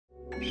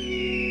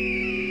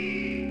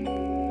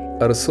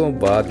अरसों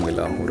बाद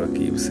मिला हूँ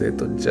रकीब से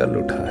तो जल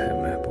उठा है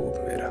महबूब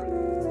मेरा।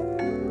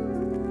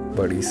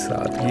 बड़ी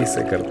सादगी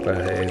से करता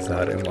है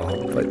इज़हार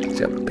मोहब्बत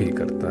जब भी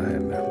करता है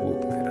महबूब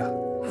मेरा।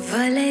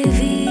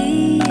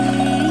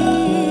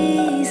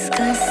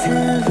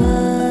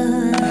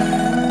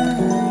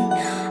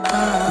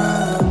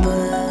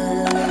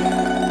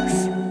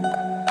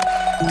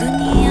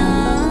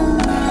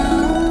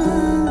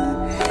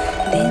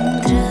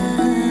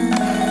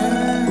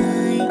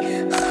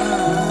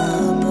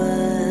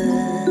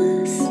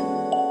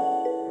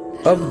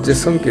 अब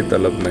जिस्म की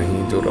तलब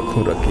नहीं जो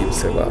रखूं रकीब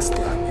से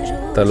वास्ता,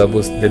 तलब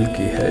उस दिल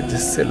की है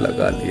जिससे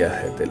लगा लिया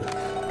है दिल।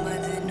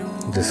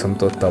 जिस्म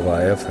तो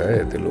तवायफ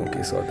है दिलों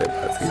की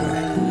सौदेबाजी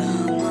में।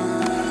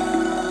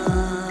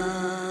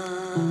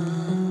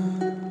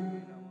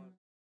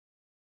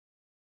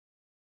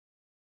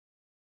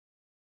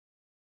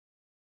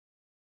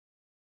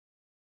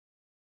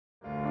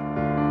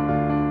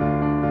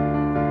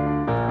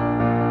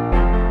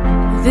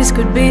 This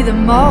could be the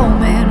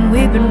moment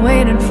we've been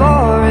waiting for,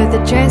 the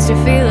chance to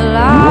feel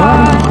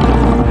alive.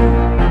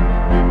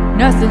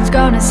 Nothing's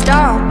gonna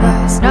stop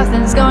us,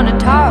 nothing's gonna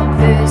top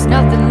this,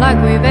 nothing like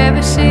we've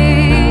ever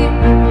seen.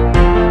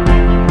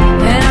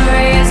 And I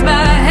raise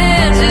my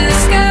hands to the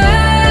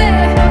sky,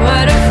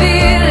 what a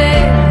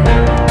feeling,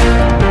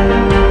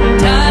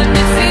 time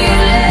to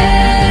feel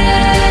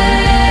it.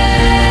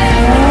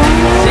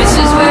 This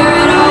is where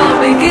it all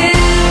begins.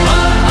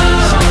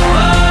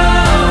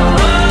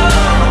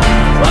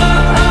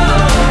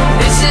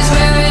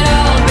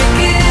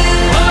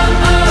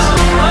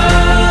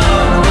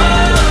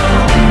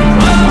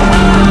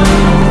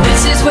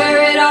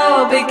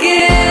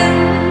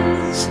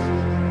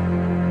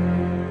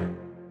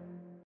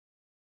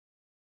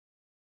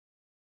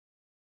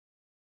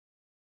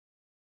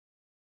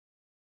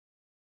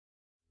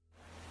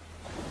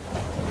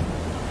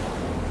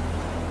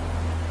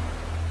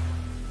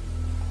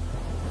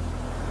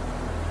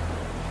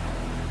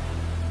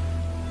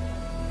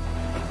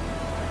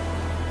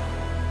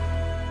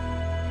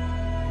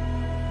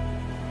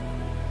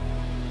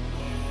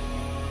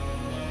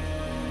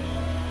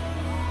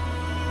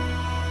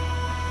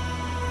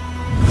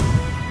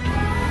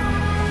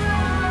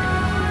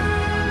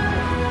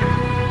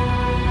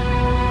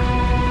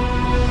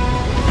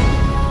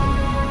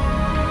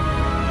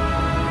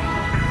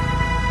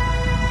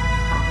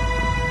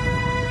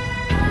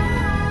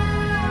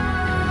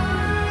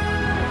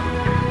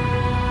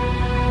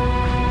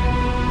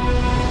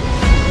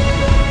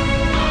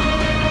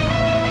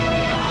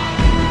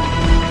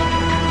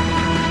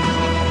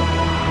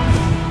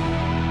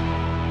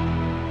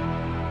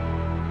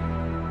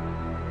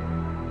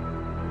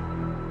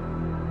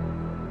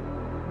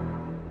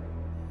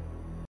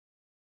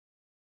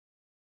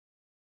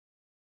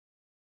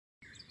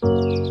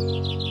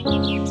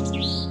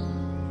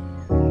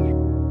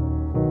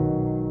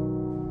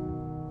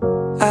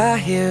 I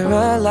hear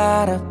a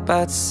lot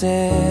about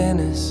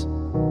sinners.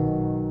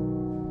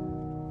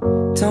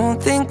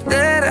 Don't think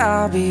that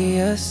I'll be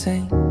a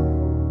saint.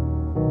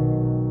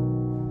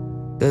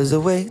 There's a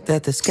way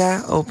that the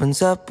sky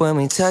opens up when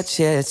we touch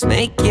it. It's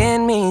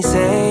making me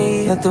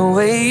say that the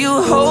way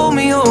you hold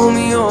me, hold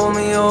me, hold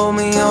me, hold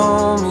me,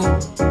 hold me,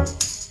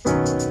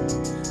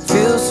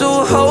 feels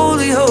so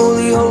holy,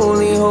 holy,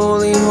 holy,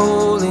 holy,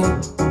 holy.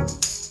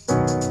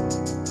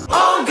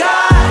 Oh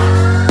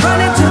God,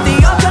 running to the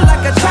altar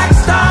like a track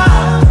star.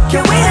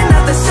 Can we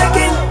another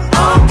second?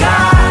 Oh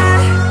God,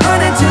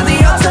 running to the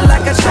altar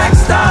like a track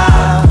star.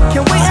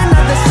 Can we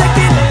another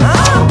second?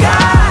 Oh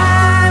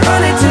God,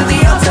 running to the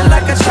altar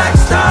like a track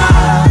star.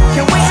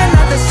 Can we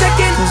another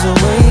second? Cause the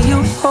way you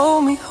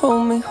hold me,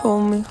 hold me,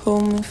 hold me,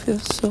 hold me,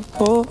 feels so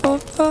holy.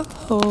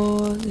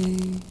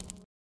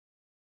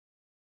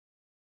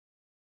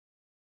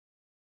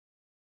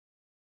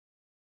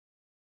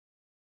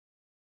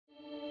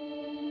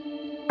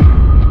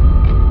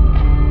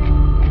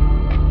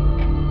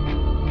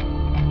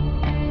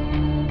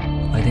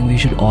 I think we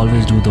should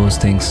always do those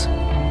things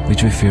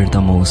which we fear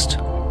the most,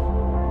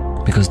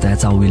 because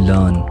that's how we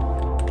learn.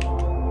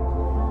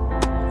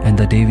 And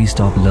the day we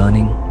stop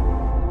learning,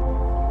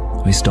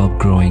 we stop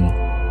growing.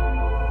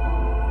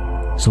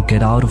 So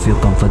get out of your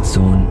comfort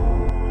zone,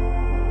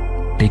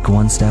 take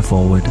one step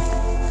forward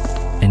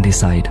and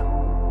decide,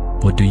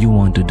 what do you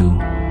want to do?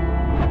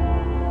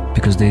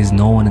 Because there is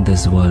no one in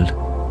this world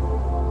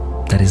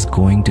that is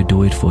going to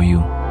do it for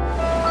you.